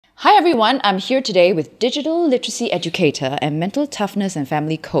Hi everyone, I'm here today with digital literacy educator and mental toughness and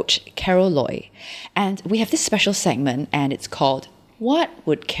family coach Carol Loy. And we have this special segment and it's called What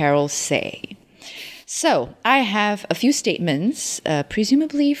Would Carol Say? So I have a few statements,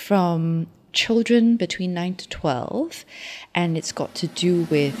 presumably from children between 9 to 12, and it's got to do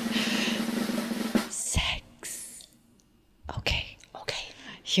with sex. Okay,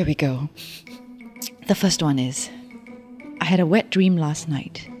 here we go. The first one is, I had a wet dream last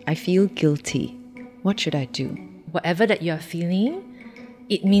night. I feel guilty. What should I do? Whatever that you're feeling,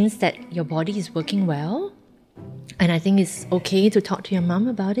 it means that your body is working well. And I think it's okay to talk to your mom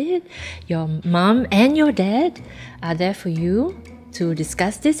about it. Your mom and your dad are there for you to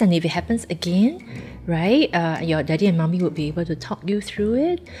discuss this. And if it happens again, right, your daddy and mommy would be able to talk you through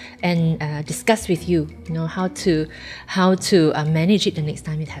it and discuss with you, how to manage it the next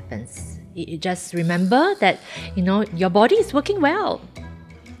time it happens. Just remember that, your body is working well.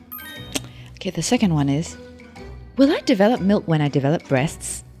 Okay, the second one is, will I develop milk when I develop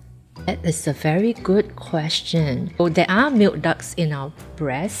breasts? That is a very good question. So there are milk ducts in our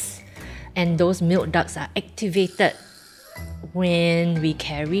breasts, and those milk ducts are activated when we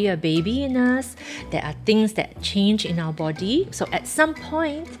carry a baby in us. There are things that change in our body. So at some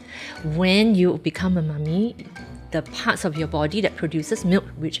point, when you become a mommy, the parts of your body that produces milk,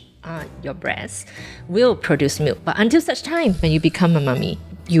 which are your breasts, will produce milk. But until such time, when you become a mommy,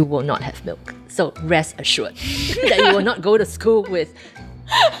 you will not have milk. So rest assured that you will not go to school with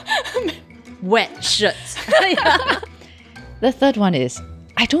wet shirts. The third one is,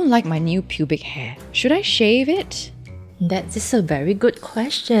 I don't like my new pubic hair. Should I shave it? That is a very good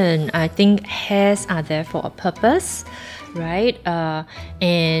question. I think hairs are there for a purpose, right?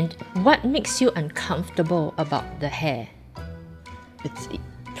 And what makes you uncomfortable about the hair? It's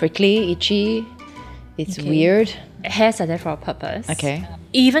prickly, itchy, it's weird. Hairs are there for a purpose. Okay.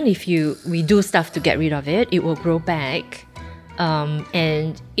 Even if we do stuff to get rid of it, it will grow back.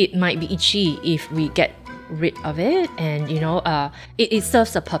 And it might be itchy if we get rid of it. And, it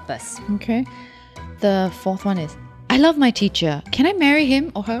serves a purpose. Okay. The fourth one is, I love my teacher. Can I marry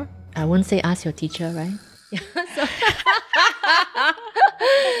him or her? I won't say ask your teacher, right?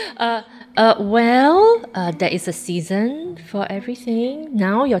 There is a season for everything.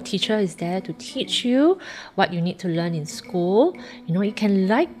 Now your teacher is there to teach you what you need to learn in school. You can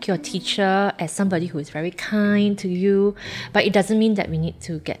like your teacher as somebody who is very kind to you, but it doesn't mean that we need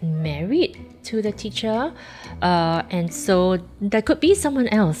to get married to the teacher. And so there could be someone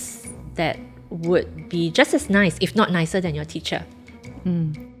else that would be just as nice, if not nicer than your teacher.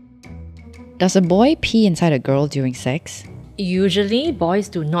 Does a boy pee inside a girl during sex? Usually, boys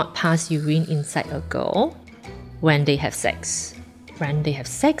do not pass urine inside a girl when they have sex. When they have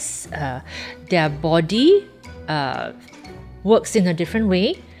sex, their body works in a different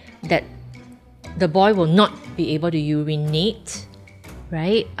way that the boy will not be able to urinate,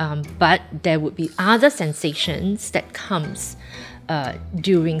 right? But there would be other sensations that comes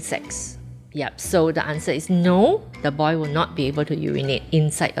during sex. Yep, so the answer is no, the boy will not be able to urinate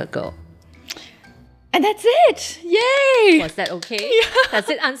inside a girl. And that's it! Yay! Was that okay? Yeah. Does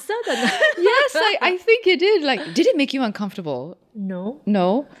it answer the Yes, I think it did. Did it make you uncomfortable? No.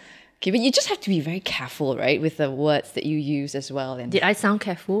 No? Okay, but you just have to be very careful, right, with the words that you use as well. And did I sound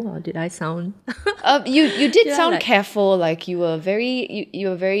careful or did I sound... you did sound careful, you were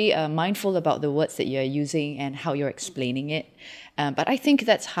very mindful about the words that you're using and how you're explaining it. But I think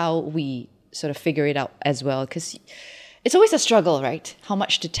that's how we sort of figure it out as well, because it's always a struggle, right? How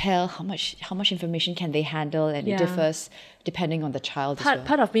much to tell, how much information can they handle, and it differs depending on the child as well.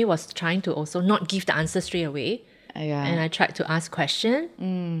 Part of me was trying to also not give the answer straight away. And I tried to ask questions.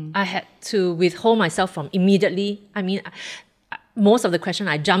 I had to withhold myself from immediately. I mean, most of the question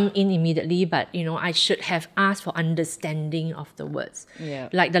I jumped in immediately, but I should have asked for understanding of the words. Yeah.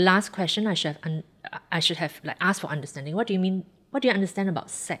 Like the last question, I should have asked for understanding. What do you mean? What do you understand about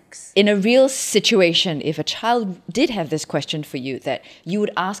sex? In a real situation, if a child did have this question for you, that you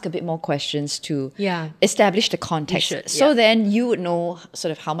would ask a bit more questions to establish the context. Then you would know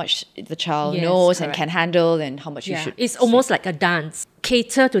sort of how much the child knows and can handle, and how much you should. It's almost like a dance.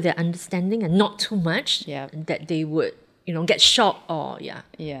 Cater to their understanding and not too much that they would, get shocked or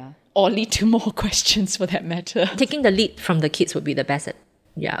or lead to more questions for that matter. Taking the lead from the kids would be the best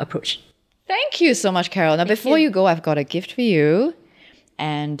approach. Thank you so much, Carol. Now, before you go, I've got a gift for you.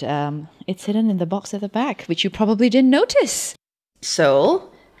 And it's hidden in the box at the back, which you probably didn't notice.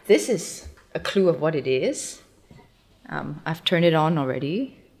 So, this is a clue of what it is. I've turned it on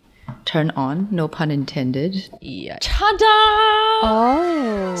already. turn on, no pun intended. Yeah. Ta-da!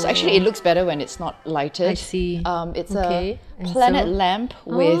 Oh. So actually it looks better when it's not lighted. I see. It's Okay. a And planet so- lamp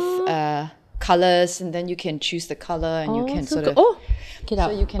with colors, and then you can choose the color and you can so sort good. of... Oh, get out.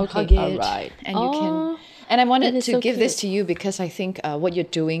 So you can okay. hug it, All right. and you can... And I wanted that is to so give this cute. to you because I think what you're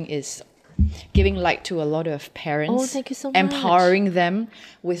doing is giving light to a lot of parents. Oh, thank you so much. Empowering them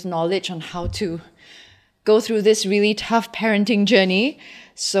with knowledge on how to go through this really tough parenting journey.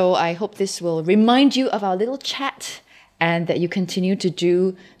 So I hope this will remind you of our little chat and that you continue to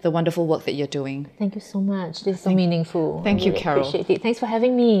do the wonderful work that you're doing. Thank you so much. This is so meaningful. Thank I you, really Carol. Appreciate it. Thanks for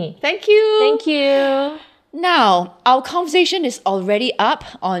having me. Thank you. Thank you. Now, our conversation is already up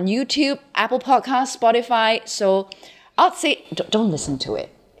on YouTube, Apple Podcasts, Spotify. So I'd say don't listen to it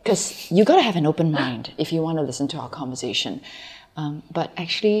because you got to have an open mind if you want to listen to our conversation. But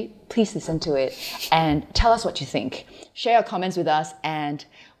actually, please listen to it and tell us what you think. Share your comments with us and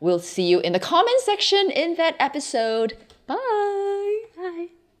we'll see you in the comment section in that episode.